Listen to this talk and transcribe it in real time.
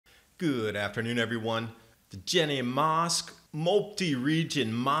Good afternoon, everyone. The Jenny Mosque, Mopti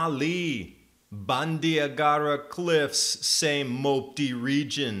region, Mali. Bandiagara Cliffs, same Mopti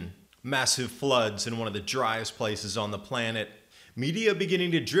region. Massive floods in one of the driest places on the planet. Media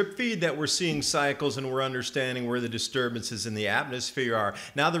beginning to drip feed that we're seeing cycles and we're understanding where the disturbances in the atmosphere are.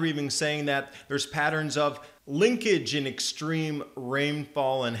 Now they're even saying that there's patterns of linkage in extreme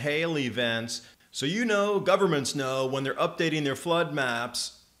rainfall and hail events. So you know, governments know when they're updating their flood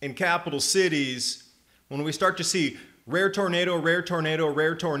maps in capital cities, when we start to see rare tornado, rare tornado,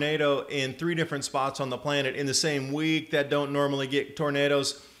 rare tornado in 3 different spots on the planet in the same week that don't normally get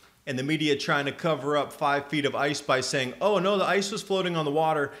tornadoes, and the media trying to cover up 5 feet of ice by saying, oh no, the ice was floating on the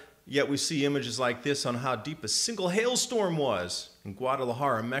water, yet we see images like this on how deep a single hailstorm was. In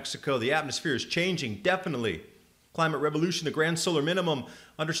Guadalajara, Mexico, the atmosphere is changing, definitely. Climate revolution, the grand solar minimum,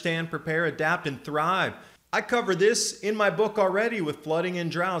 understand, prepare, adapt, and thrive. I cover this in my book already with flooding and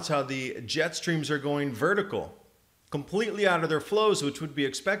droughts, how the jet streams are going vertical, completely out of their flows, which would be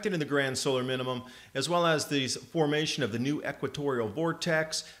expected in the grand solar minimum, as well as the formation of the new equatorial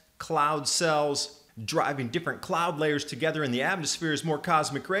vortex, cloud cells, driving different cloud layers together in the atmosphere as more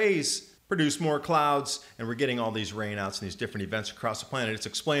cosmic rays produce more clouds, and we're getting all these rainouts and these different events across the planet. It's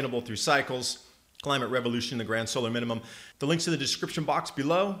explainable through cycles, climate revolution, the grand solar minimum. The link's in the description box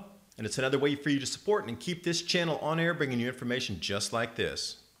below. And it's another way for you to support and keep this channel on air, bringing you information just like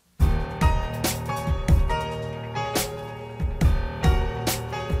this.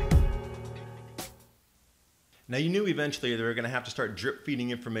 Now, you knew eventually they were going to have to start drip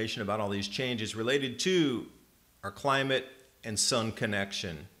feeding information about all these changes related to our climate and sun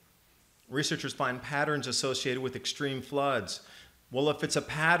connection. Researchers find patterns associated with extreme floods. Well, if it's a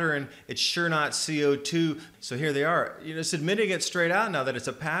pattern, it's sure not CO2. So here they are. It's admitting it straight out now that it's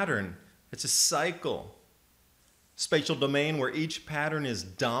a pattern. It's a cycle. Spatial domain where each pattern is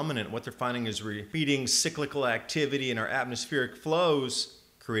dominant. What they're finding is repeating cyclical activity in our atmospheric flows,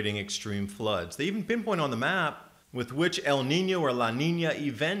 creating extreme floods. They even pinpoint on the map with which El Nino or La Nina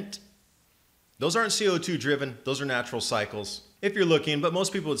event. Those aren't CO2 driven. Those are natural cycles. If you're looking, but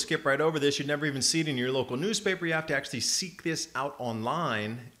most people would skip right over this. You'd never even see it in your local newspaper. You have to actually seek this out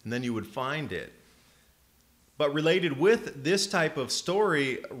online, and then you would find it. But related with this type of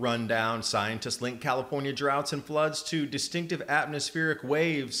story rundown, scientists link California droughts and floods to distinctive atmospheric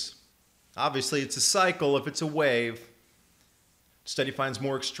waves. Obviously, it's a cycle if it's a wave. Study finds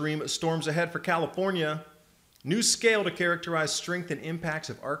more extreme storms ahead for California. New scale to characterize strength and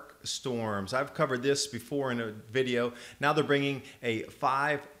impacts of arc storms. I've covered this before in a video. Now they're bringing a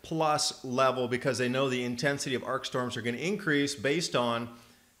 5+ level because they know the intensity of arc storms are going to increase based on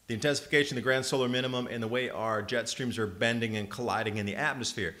the intensification of the grand solar minimum and the way our jet streams are bending and colliding in the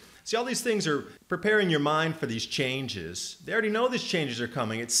atmosphere. See, all these things are preparing your mind for these changes. They already know these changes are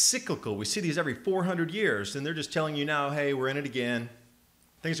coming. It's cyclical. We see these every 400 years, and they're just telling you now, hey, we're in it again.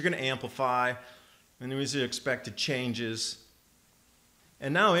 Things are going to amplify. And these are expected changes.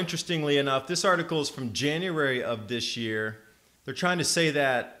 And now, interestingly enough, this article is from January of this year. They're trying to say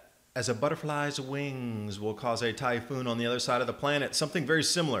that as a butterfly's wings will cause a typhoon on the other side of the planet, something very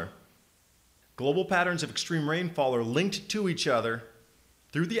similar. Global patterns of extreme rainfall are linked to each other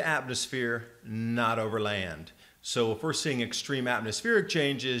through the atmosphere, not over land. So if we're seeing extreme atmospheric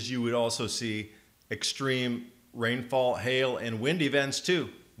changes, you would also see extreme rainfall, hail, and wind events too.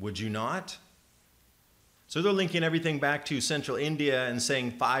 Would you not? So they're linking everything back to central India and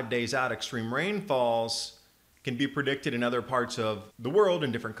saying 5 days out, extreme rainfalls can be predicted in other parts of the world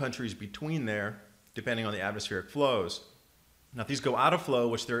and different countries between there, depending on the atmospheric flows. Now, if these go out of flow,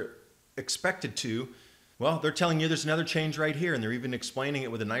 which they're expected to, well, they're telling you there's another change right here, and they're even explaining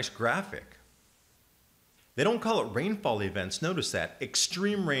it with a nice graphic. They don't call it rainfall events. Notice that.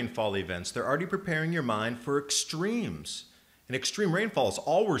 Extreme rainfall events. They're already preparing your mind for extremes. And extreme rainfall is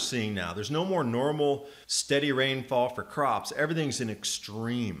all we're seeing now. There's no more normal, steady rainfall for crops. Everything's in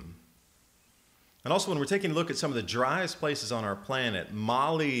extreme. And also, when we're taking a look at some of the driest places on our planet,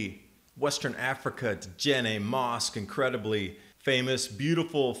 Mali, Western Africa, Jenny Mosque, incredibly famous,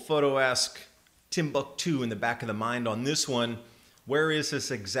 beautiful, photo-esque, Timbuktu in the back of the mind on this one. Where is this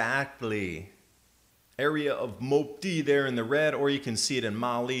exactly? Area of Mopti there in the red, or you can see it in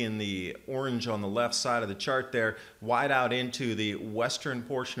Mali in the orange on the left side of the chart there, wide out into the western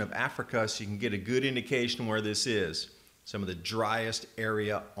portion of Africa, so you can get a good indication where this is. Some of the driest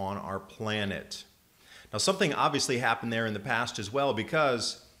area on our planet. Now, something obviously happened there in the past as well,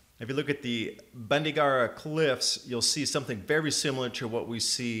 because if you look at the Bandiagara Cliffs, you'll see something very similar to what we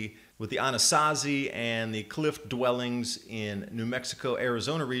see with the Anasazi and the cliff dwellings in New Mexico,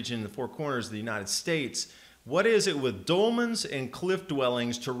 Arizona region, the Four Corners of the United States, What is it with dolmens and cliff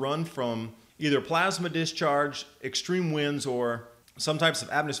dwellings to run from either plasma discharge, extreme winds, or some types of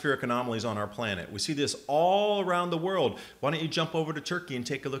atmospheric anomalies on our planet? We see this all around the world. Why don't you jump over to Turkey and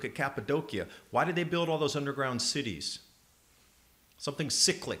take a look at Cappadocia? Why did they build all those underground cities? Something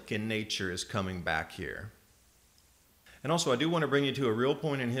cyclic in nature is coming back here. And also, I do want to bring you to a real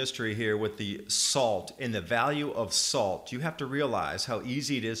point in history here with the salt and the value of salt. You have to realize how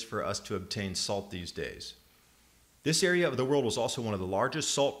easy it is for us to obtain salt these days. This area of the world was also one of the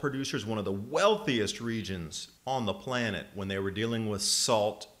largest salt producers, one of the wealthiest regions on the planet when they were dealing with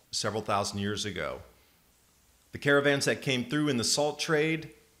salt several thousand years ago. The caravans that came through in the salt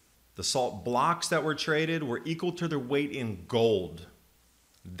trade, the salt blocks that were traded were equal to their weight in gold.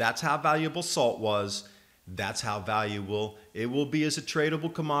 That's how valuable salt was. That's how valuable it will be as a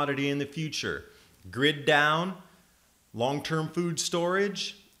tradable commodity in the future. Grid down, long-term food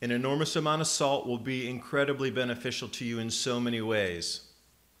storage, an enormous amount of salt will be incredibly beneficial to you in so many ways.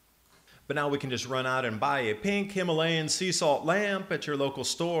 But now we can just run out and buy a pink Himalayan sea salt lamp at your local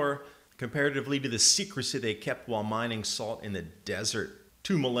store, comparatively to the secrecy they kept while mining salt in the desert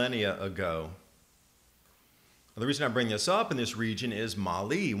 2 millennia ago. The reason I bring this up in this region is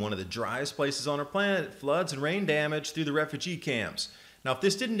Mali, one of the driest places on our planet, floods and rain damage through the refugee camps. Now, if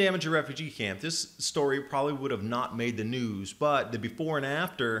this didn't damage a refugee camp, this story probably would have not made the news, but the before and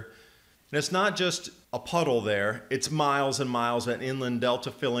after, and it's not just a puddle there, it's miles and miles of an inland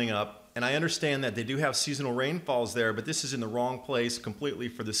delta filling up, and I understand that they do have seasonal rainfalls there, but this is in the wrong place completely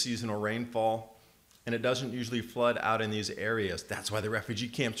for the seasonal rainfall. And it doesn't usually flood out in these areas. That's why the refugee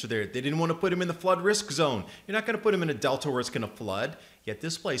camps are there. They didn't want to put them in the flood risk zone. You're not going to put them in a delta where it's going to flood. Yet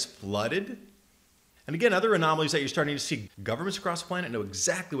this place flooded. And again, other anomalies that you're starting to see. Governments across the planet know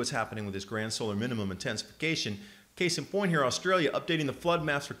exactly what's happening with this Grand Solar Minimum intensification. Case in point here, Australia updating the flood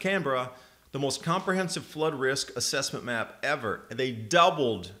maps for Canberra, the most comprehensive flood risk assessment map ever. And they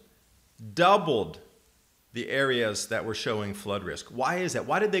doubled the areas that were showing flood risk. Why is that?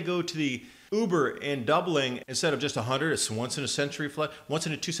 Why did they go to the Uber in doubling instead of just 100? It's once in a century flood. Once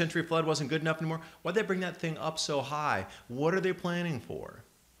in a 2-century flood wasn't good enough anymore. Why'd they bring that thing up so high? What are they planning for?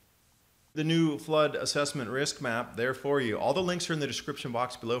 The new flood assessment risk map there for you. All the links are in the description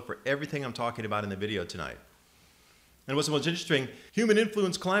box below for everything I'm talking about in the video tonight. And what's most interesting, human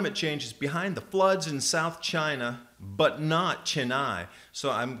influence climate change is behind the floods in South China, but not Chennai.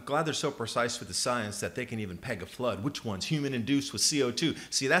 So I'm glad they're so precise with the science that they can even peg a flood. Which one's human induced with CO2?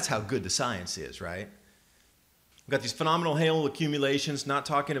 See, that's how good the science is, right? We've got these phenomenal hail accumulations, not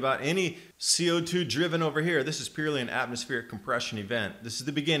talking about any CO2 driven over here. This is purely an atmospheric compression event. This is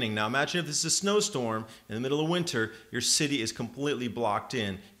the beginning. Now imagine if this is a snowstorm in the middle of winter, your city is completely blocked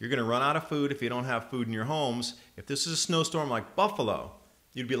in. You're going to run out of food if you don't have food in your homes. If this is a snowstorm like Buffalo,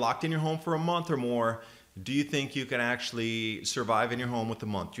 you'd be locked in your home for a month or more. Do you think you can actually survive in your home with a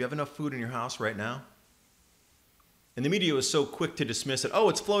month? Do you have enough food in your house right now? And the media was so quick to dismiss it. Oh,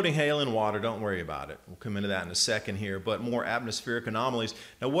 it's floating hail and water. Don't worry about it. We'll come into that in a second here, but more atmospheric anomalies.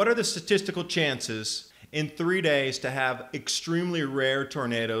 Now, what are the statistical chances in 3 days to have extremely rare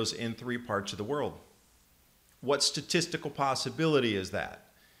tornadoes in 3 parts of the world? What statistical possibility is that?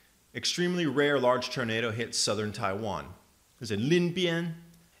 Extremely rare large tornado hits southern Taiwan. There's a Linbian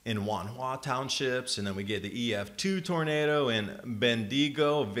in Wanhua townships, and then we get the EF2 tornado in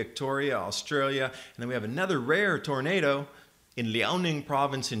Bendigo, Victoria, Australia, and then we have another rare tornado in Liaoning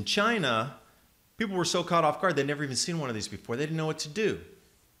province in China. People were so caught off guard, they'd never even seen one of these before. They didn't know what to do.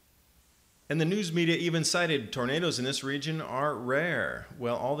 And the news media even cited tornadoes in this region are rare.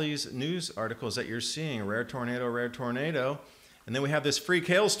 Well, all these news articles that you're seeing, rare tornado, and then we have this freak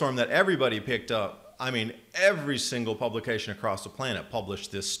hailstorm that everybody picked up. I mean, every single publication across the planet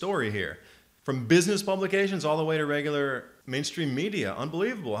published this story here. From business publications all the way to regular mainstream media.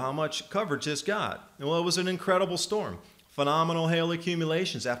 Unbelievable how much coverage this got. Well, it was an incredible storm. Phenomenal hail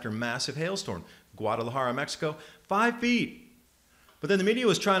accumulations after massive hailstorm. Guadalajara, Mexico, 5 feet. But then the media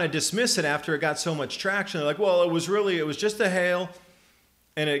was trying to dismiss it after it got so much traction. They're like, well, it was just a hail,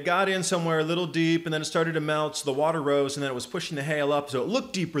 and it got in somewhere a little deep, and then it started to melt, so the water rose, and then it was pushing the hail up, so it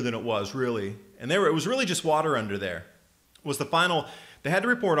looked deeper than it was, really. And it was really just water under there. Was the final, they had to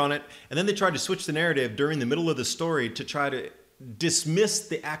report on it, and then they tried to switch the narrative during the middle of the story to try to dismiss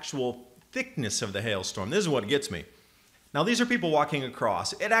the actual thickness of the hailstorm. This is what gets me. Now, these are people walking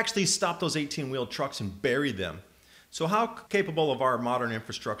across. It actually stopped those 18-wheel trucks and buried them. So how capable of our modern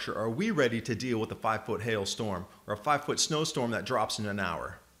infrastructure are we ready to deal with a 5-foot hailstorm or a 5-foot snowstorm that drops in an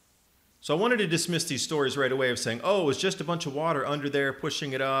hour? So I wanted to dismiss these stories right away of saying, oh, it was just a bunch of water under there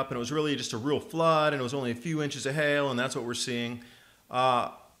pushing it up, and it was really just a real flood, and it was only a few inches of hail, and that's what we're seeing.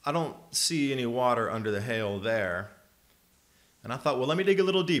 I don't see any water under the hail there. And I thought, well, let me dig a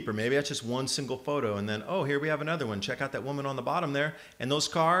little deeper. Maybe that's just one single photo. And then, oh, here we have another one. Check out that woman on the bottom there. And those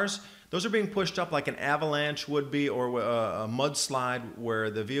cars, those are being pushed up like an avalanche would be, or a mudslide where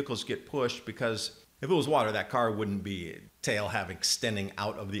the vehicles get pushed, because if it was water, that car wouldn't be tail have extending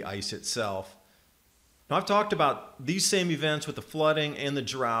out of the ice itself. Now, I've talked about these same events with the flooding and the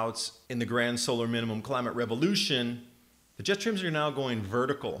droughts in the Grand Solar Minimum climate revolution. The jet streams are now going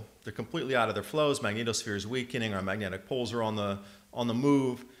vertical. They're completely out of their flows. Magnetosphere is weakening. Our magnetic poles are on the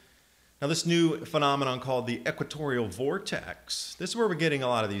move. Now, this new phenomenon called the equatorial vortex, this is where we're getting a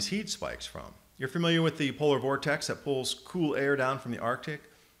lot of these heat spikes from. You're familiar with the polar vortex that pulls cool air down from the Arctic?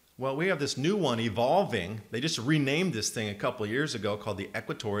 Well, we have this new one evolving. They just renamed this thing a couple of years ago called the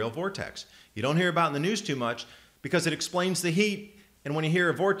equatorial vortex. You don't hear about it in the news too much because it explains the heat. And when you hear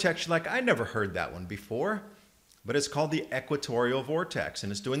a vortex, you're like, I never heard that one before. But it's called the equatorial vortex,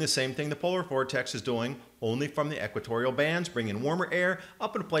 and it's doing the same thing the polar vortex is doing, only from the equatorial bands, bringing warmer air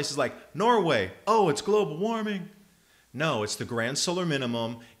up into places like Norway. Oh, it's global warming. No, it's the Grand Solar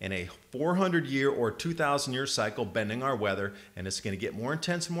Minimum in a 400-year or 2,000-year cycle bending our weather, and it's going to get more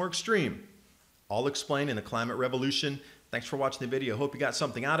intense and more extreme. All explained in the climate revolution. Thanks for watching the video. Hope you got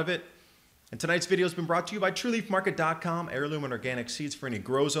something out of it. And tonight's video has been brought to you by TrueLeafMarket.com, heirloom and organic seeds for any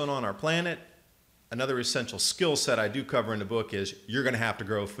grow zone on our planet. Another essential skill set I do cover in the book is you're going to have to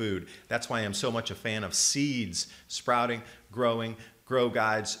grow food. That's why I'm so much a fan of seeds, sprouting, growing, grow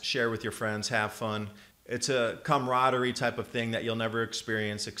guides, share with your friends, have fun. It's a camaraderie type of thing that you'll never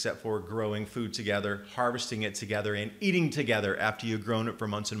experience except for growing food together, harvesting it together, and eating together after you've grown it for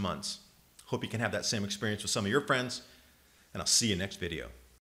months and months. Hope you can have that same experience with some of your friends, and I'll see you next video.